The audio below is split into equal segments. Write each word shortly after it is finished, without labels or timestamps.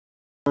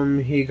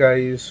Hey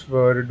guys,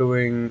 we're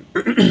doing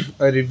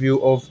a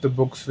review of the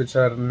books which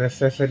are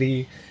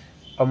necessary,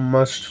 a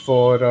must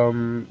for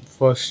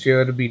first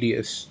year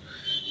BDS.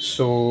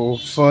 So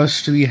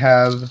first we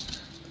have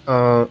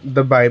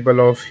the Bible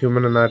of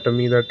Human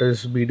Anatomy, that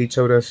is BD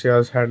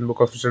Chaurasia's Handbook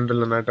of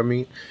General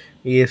Anatomy.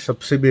 ये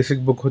सबसे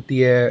basic book होती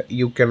है.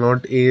 You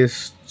cannot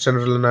ace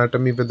General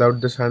Anatomy without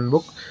this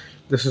handbook.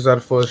 This is our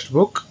first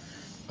book.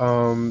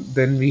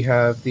 Then we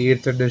have the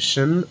 8th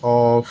edition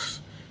of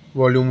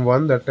Volume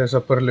 1, that is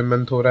Upper Limb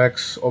and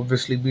Thorax,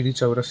 obviously BD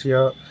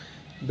Chaurasia.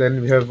 Then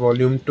we have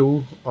Volume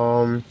 2,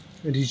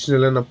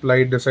 Regional and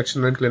Applied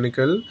Dissection and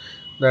Clinical,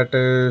 that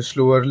is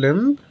Lower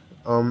Limb,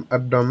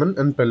 Abdomen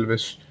and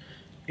Pelvis.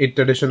 8th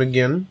edition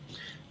again.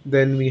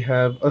 Then we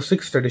have a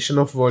 6th edition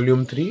of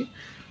Volume 3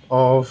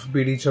 of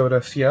BD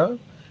Chaurasia,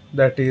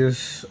 that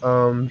is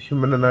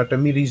Human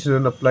Anatomy, Regional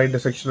and Applied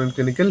Dissection and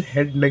Clinical,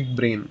 Head, Neck,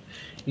 Brain.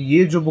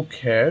 ये जो book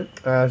है,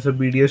 as a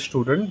BDS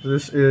student,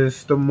 this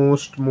is the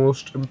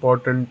most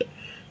important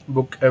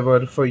book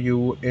ever for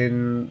you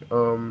in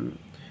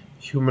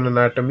human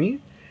anatomy.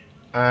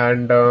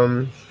 And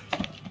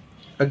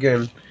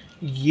again,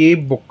 ये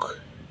book,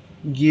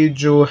 ये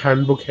जो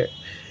handbook है,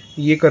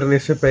 ये करने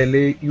से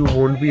पहले you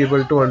won't be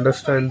able to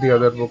understand the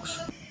other books.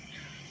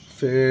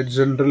 फिर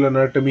जनरल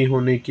एनाटमी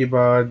होने के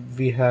बाद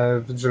वी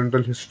हैव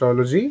जनरल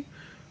हिस्टोलॉजी.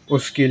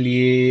 उसके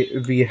लिए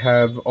we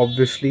have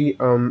obviously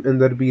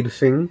Inderbir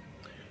Singh,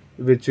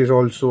 which is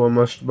also a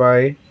must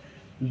buy.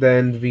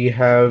 Then we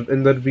have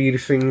Inderbir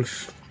sings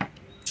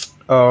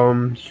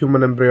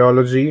human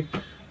embryology,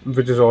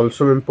 which is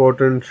also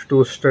important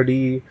to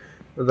study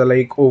the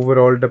like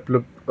overall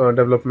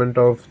development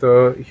of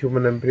the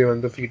human embryo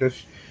and the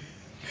foetus.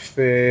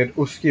 फिर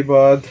उसके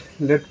बाद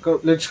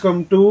let's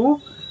come to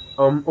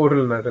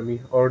oral anatomy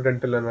or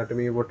dental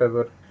anatomy,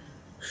 whatever.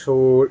 So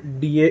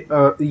DA,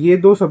 ये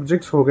दो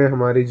subjects हो गए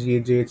हमारे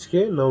GH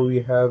के. Now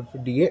we have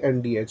DA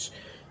and DH.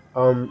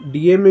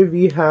 DA में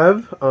we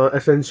have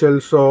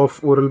essentials of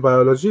oral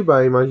biology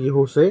by Magi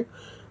Jose,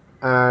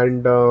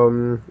 and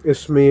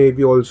इसमें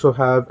we also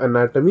have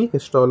anatomy,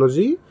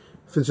 histology,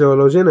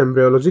 physiology and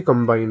embryology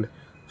combined.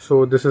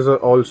 So this is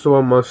also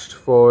a must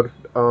for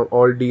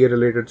all DA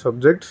related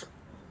subjects.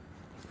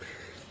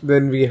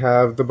 Then we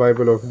have the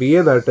Bible of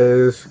DA, that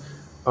is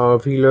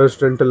Wheeler's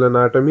Dental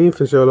Anatomy,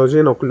 Physiology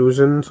and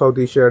Occlusion, South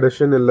Asia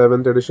edition,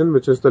 11th edition,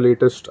 which is the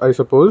latest, I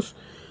suppose.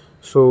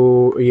 So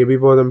ये भी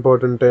बहुत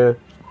important है.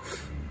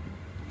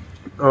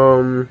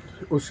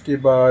 उसके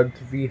बाद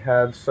we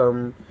have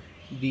some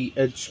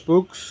DH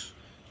books,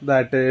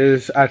 that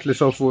is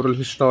Atlas of Oral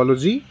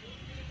Histology,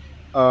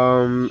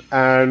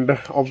 and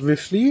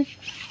obviously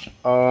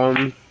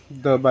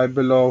the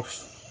Bible of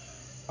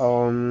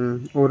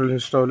oral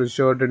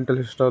histology or dental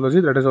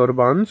histology, that is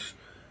Orban's.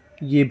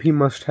 ये भी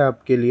must है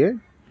आपके लिए.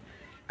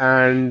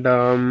 And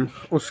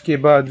उसके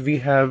बाद we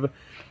have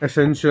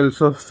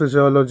essentials of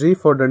physiology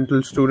for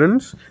dental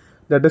students,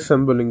 that is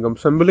Sambalingam.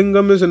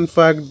 Sambalingam is in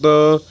fact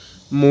the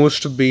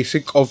most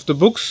basic of the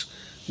books.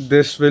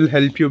 This will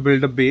help you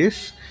build a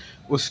base.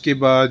 उसके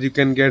बाद you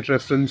can get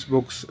reference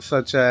books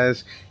such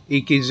as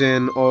A.K.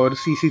 Jain or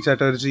C.C.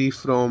 Chatterjee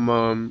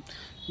from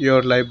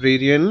your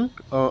librarian.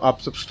 आप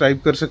subscribe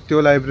कर सकते हो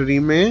library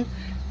में.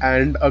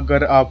 And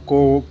अगर आपको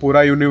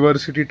पूरा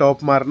यूनिवर्सिटी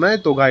टॉप मारना है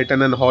तो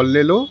गाइटन एंड हॉल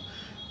ले लो.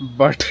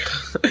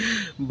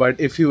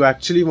 But if you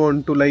actually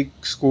want to like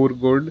score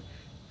good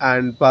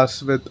and pass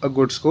with a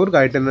good score,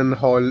 Guyton and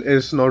hall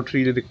is not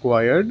really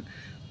required.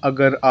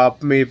 अगर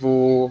आप में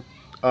वो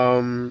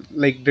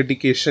लाइक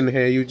डेडिकेशन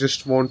है, you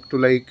just want to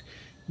like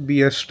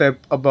be a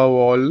step above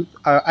all,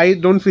 I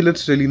don't feel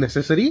it's really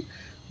necessary.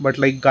 But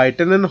like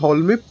Guyton and Hall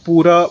में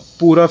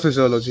पूरा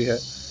physiology है.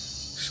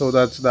 So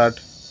that's that.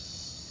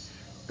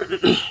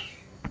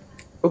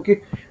 Okay,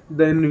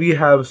 then we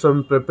have some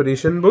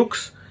preparation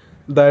books.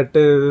 That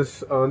is,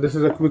 this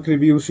is a quick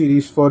review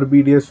series for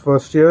BDS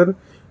first year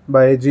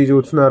by G.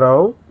 Jyotsna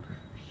Rao.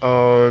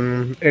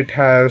 It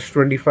has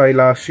 25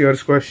 last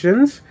year's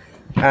questions,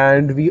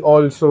 and we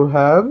also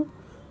have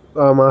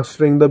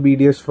Mastering the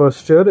BDS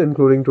first year,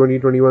 including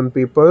 2021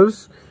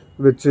 papers,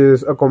 which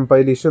is a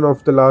compilation of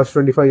the last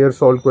 25 years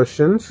solved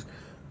questions.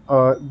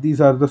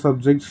 These are the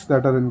subjects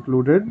that are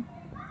included.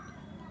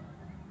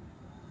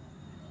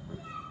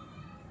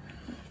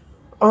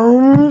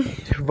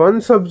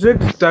 One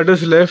subject that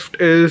is left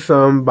is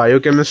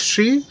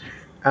biochemistry,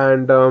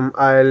 and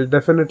I'll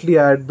definitely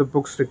add the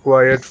books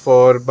required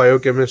for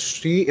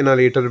biochemistry in a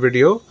later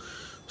video.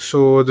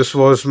 So this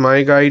was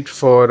my guide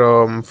for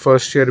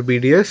first year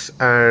BDS,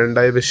 and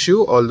I wish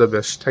you all the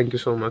best. Thank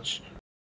you so much.